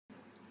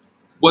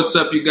What's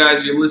up, you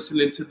guys? You're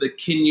listening to the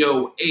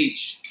Kenyo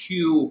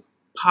HQ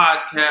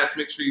podcast.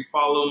 Make sure you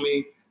follow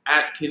me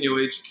at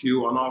Kenyo HQ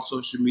on all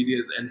social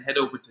medias and head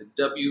over to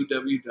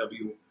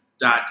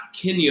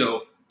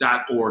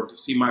www.kenyo.org to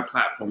see my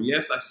platform.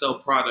 Yes, I sell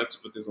products,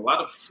 but there's a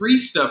lot of free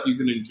stuff you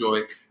can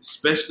enjoy,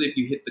 especially if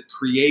you hit the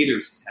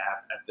creators tab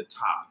at the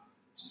top.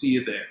 See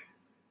you there.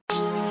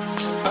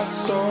 I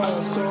saw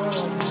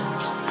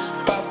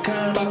five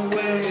kind of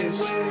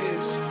ways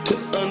to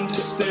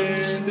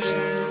understand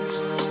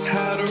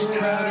how to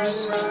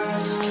rise.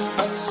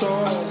 I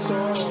saw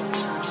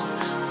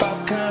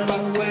five kind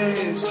of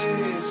ways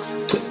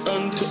to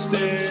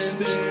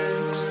understand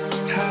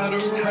how to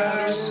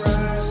rise.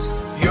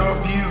 You're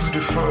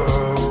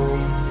beautiful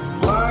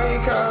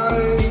like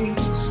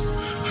ice,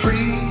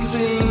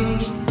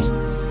 freezing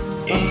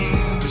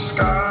in the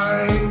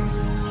sky.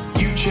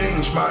 You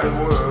changed my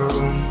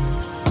world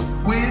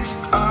with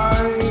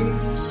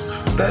eyes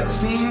that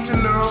seem to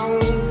know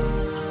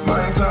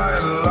my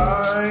entire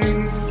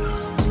life.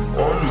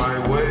 On my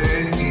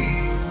way,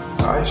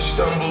 I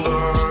stumbled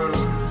on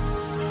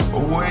a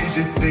way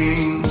to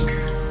think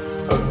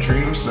of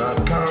dreams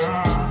not come.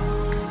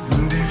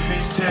 And if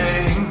it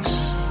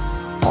takes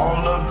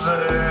all of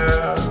the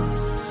air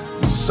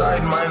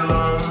inside my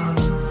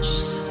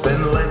lungs,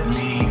 then let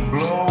me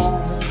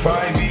blow. If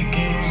I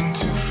begin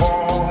to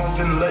fall,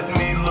 then let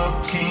me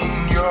look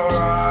in your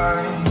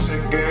eyes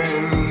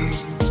again.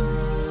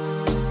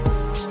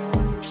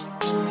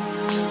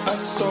 I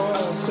saw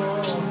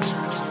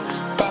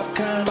five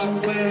kind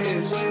of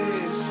ways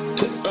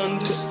to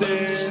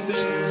understand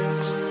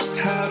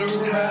how to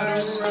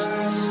rise.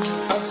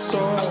 I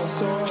saw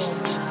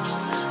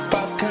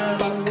five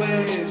kind of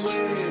ways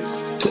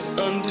to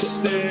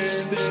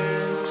understand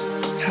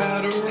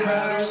how to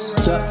rise.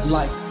 Up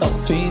like a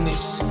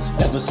phoenix,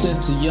 ever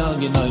since a young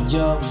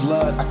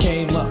blood, I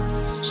came up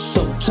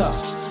so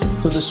tough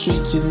for the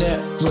streets you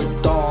never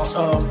thought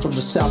of, from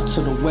the south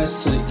to the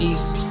west to the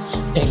east,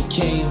 and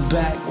came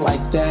back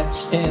like that.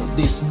 And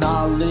this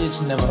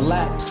knowledge never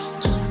lacked.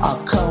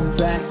 I'll come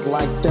back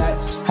like that,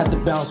 had to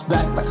bounce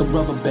back like a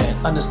rubber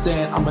band.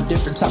 Understand, I'm a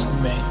different type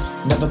of man,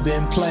 never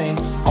been plain,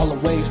 all the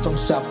way from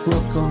South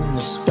Brooklyn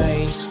to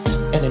Spain.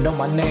 And they know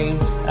my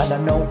name, and I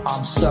know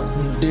I'm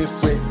something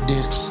different,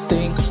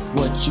 distinct.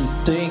 What you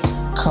think,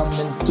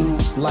 coming through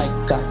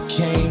like I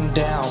came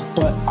down,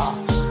 but I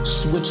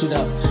switch it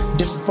up,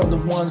 different from the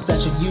ones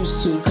that you're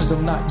used to, cause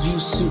I'm not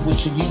used to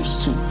what you're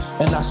used to.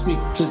 And I speak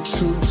the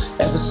truth,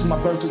 ever since my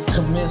birth and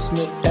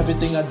commencement,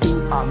 everything I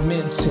do, I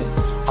meant it,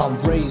 I'm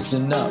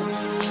raising up.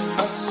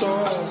 I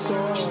saw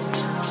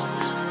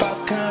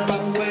five kind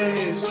of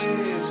ways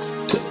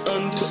to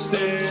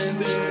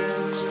understand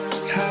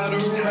how to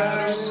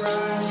rise.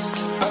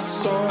 I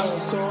saw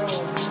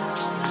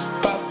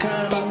five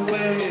kind of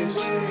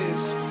ways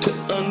to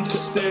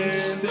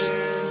understand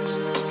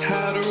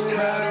how to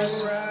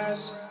rise.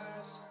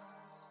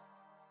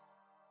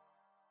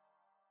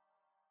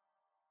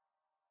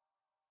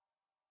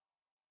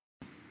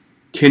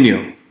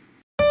 Kenyo.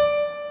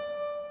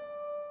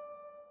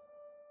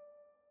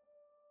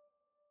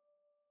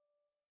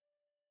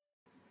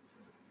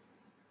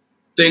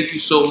 Thank you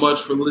so much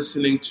for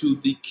listening to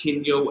the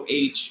Kenyo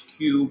HQ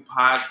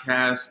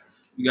podcast.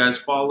 You guys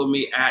follow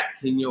me at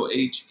Kenyo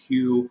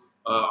HQ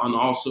on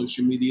all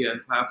social media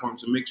and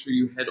platforms. And make sure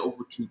you head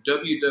over to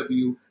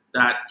www.kenyo.org.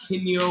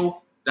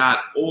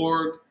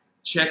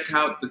 Check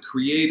out the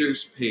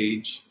creators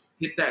page.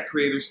 Hit that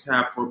creators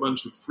tab for a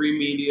bunch of free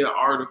media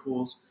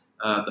articles,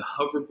 the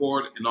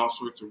hoverboard, and all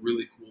sorts of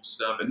really cool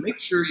stuff. And make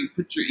sure you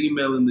put your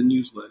email in the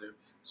newsletter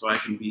so I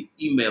can be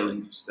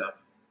emailing you stuff.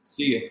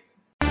 See ya.